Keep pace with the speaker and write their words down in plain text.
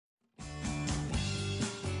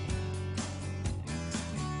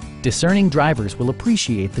Discerning drivers will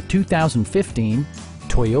appreciate the 2015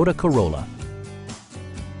 Toyota Corolla.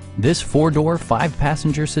 This four-door,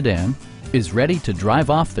 five-passenger sedan is ready to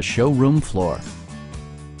drive off the showroom floor.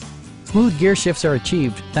 Smooth gear shifts are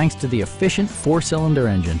achieved thanks to the efficient four-cylinder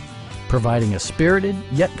engine, providing a spirited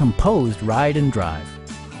yet composed ride and drive.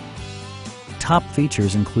 Top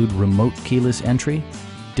features include remote keyless entry,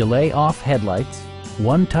 delay-off headlights,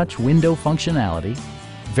 one-touch window functionality,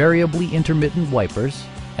 variably intermittent wipers,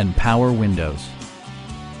 and power windows.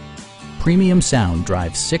 Premium sound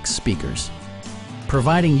drives 6 speakers,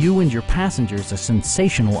 providing you and your passengers a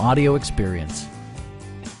sensational audio experience.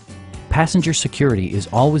 Passenger security is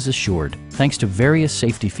always assured thanks to various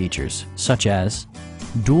safety features such as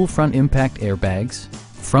dual front impact airbags,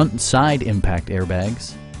 front and side impact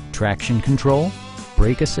airbags, traction control,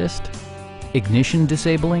 brake assist, ignition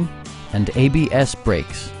disabling, and ABS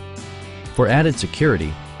brakes. For added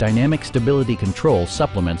security, dynamic stability control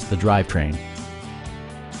supplements the drivetrain.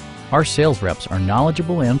 Our sales reps are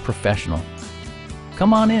knowledgeable and professional.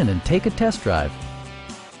 Come on in and take a test drive.